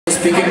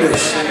speak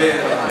English.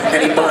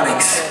 And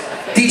Ebonics.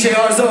 DJ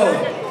Arzo,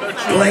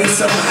 play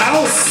some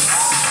house.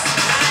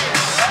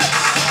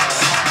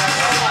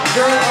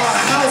 Girl, I'll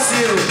house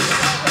you.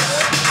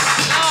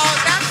 Oh,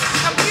 that's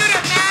computer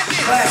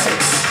madness.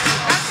 Classics.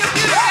 That's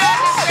computer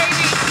madness,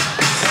 baby.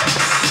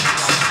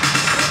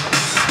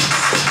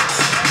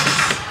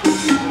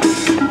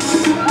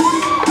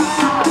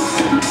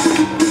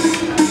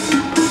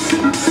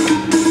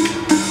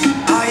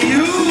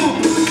 Ayub,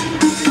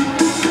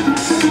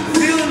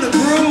 feeling the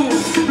groove.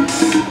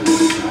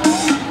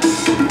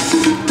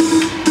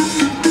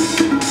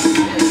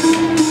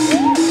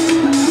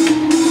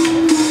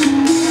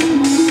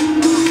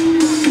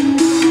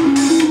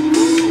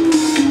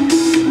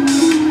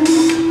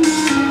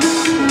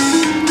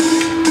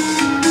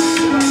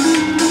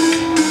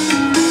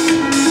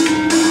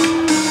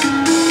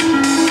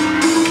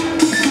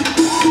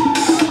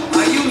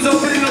 Ayub's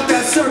opening up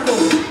that circle.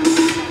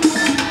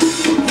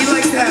 He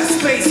likes to have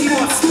space. He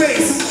wants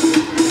space.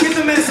 Give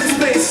the man some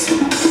space.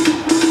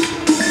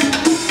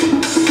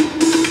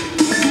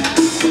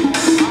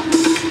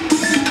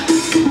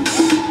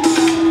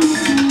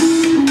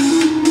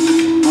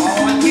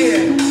 Oh yeah.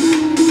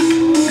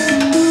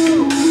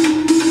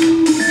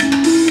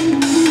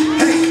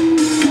 Hey.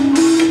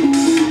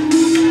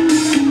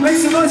 Make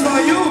some noise for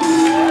you.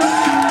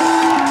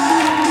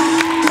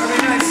 Very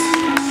nice.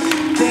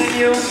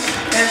 Daniel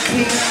and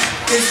Pete,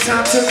 it's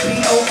time to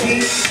P.O.P.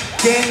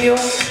 Daniel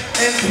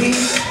and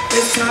Pete,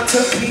 it's time to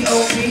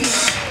P.O.P.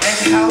 And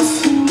house,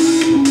 and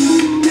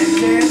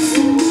dance,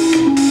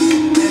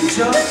 and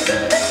jump,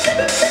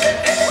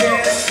 and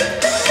dance.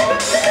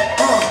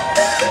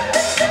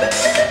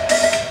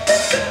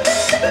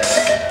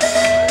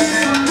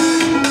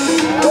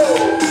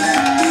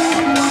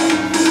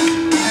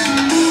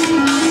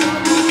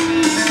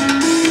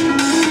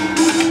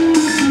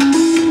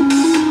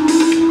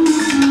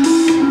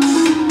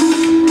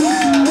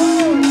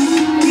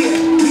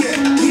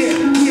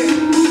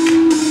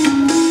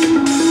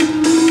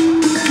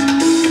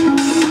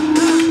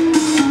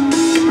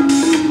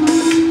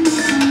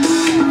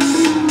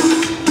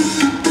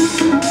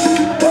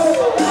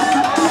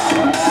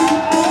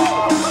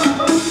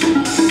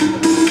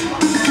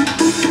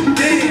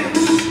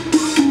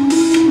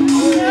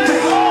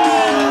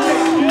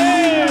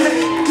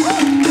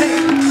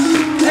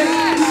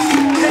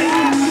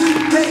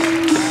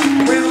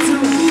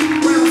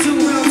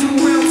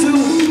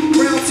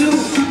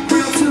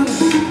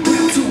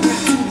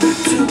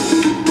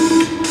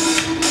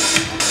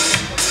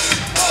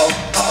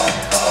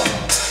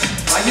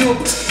 Ayub,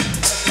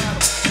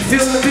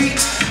 feel the beat.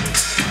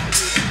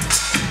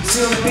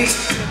 Feel the beat.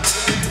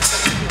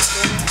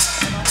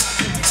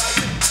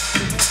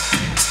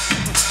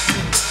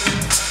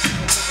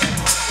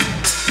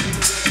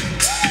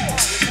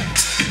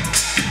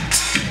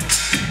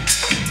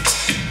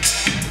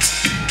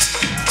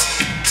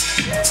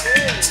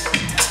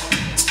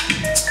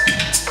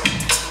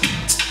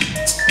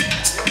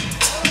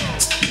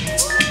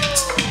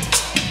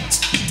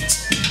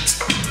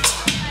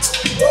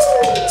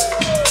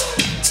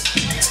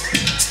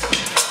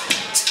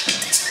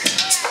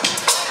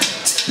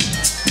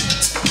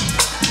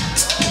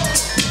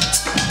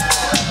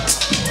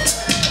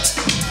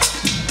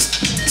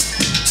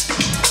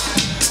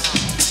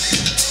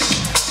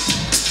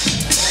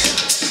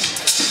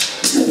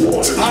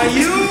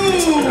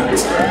 Ayub!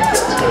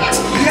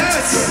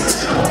 Yes!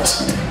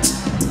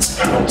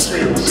 House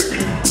music.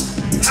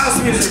 House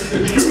music.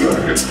 If you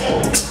like it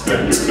punk,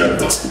 then you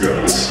never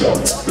gonna stop.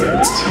 Then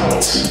it's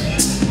house.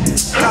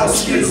 House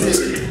music.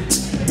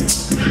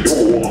 You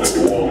want it,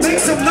 Make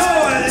some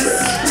noise!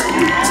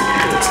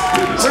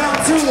 Round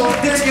 2 on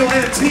Daniel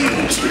MP.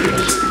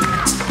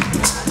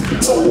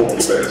 I want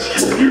the best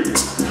for you.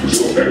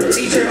 So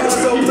DJ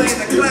also playing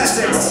the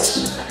classics.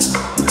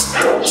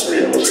 House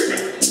music.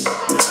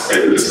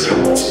 In this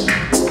house.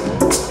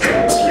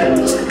 House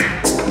music.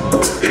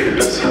 In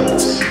this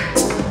house.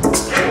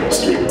 House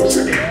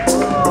music.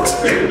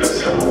 In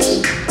this house.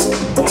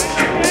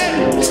 House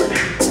music.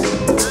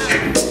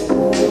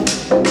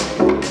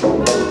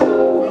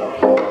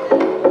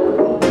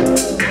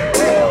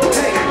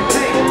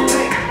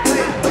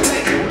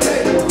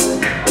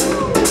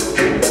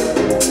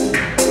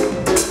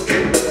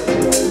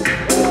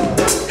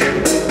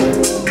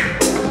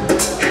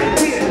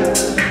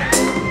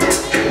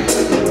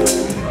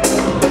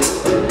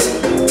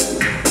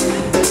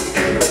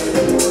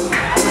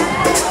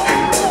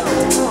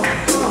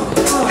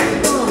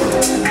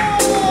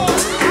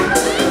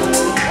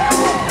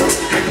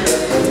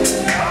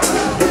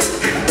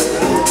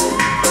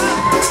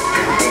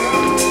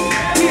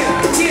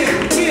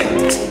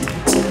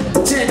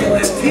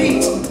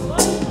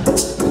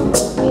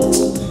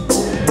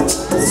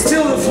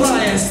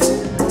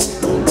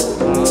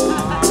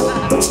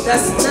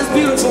 That's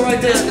beautiful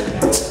right there.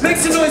 Make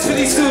some noise for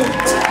these two.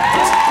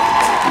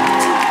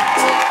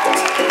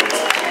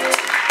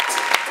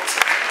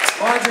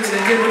 Audrey,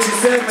 they did what you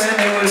said, man.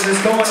 They was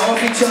just going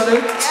off each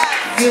other,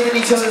 feeling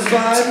each other's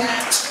vibe.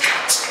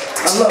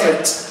 I love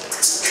it.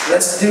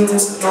 Let's do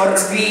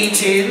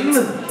Norwegian.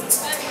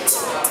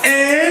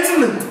 and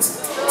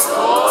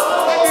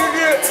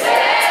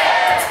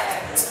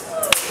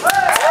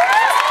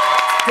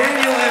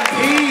Daniel and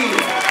P.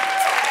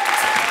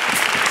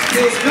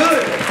 Feels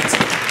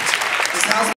good.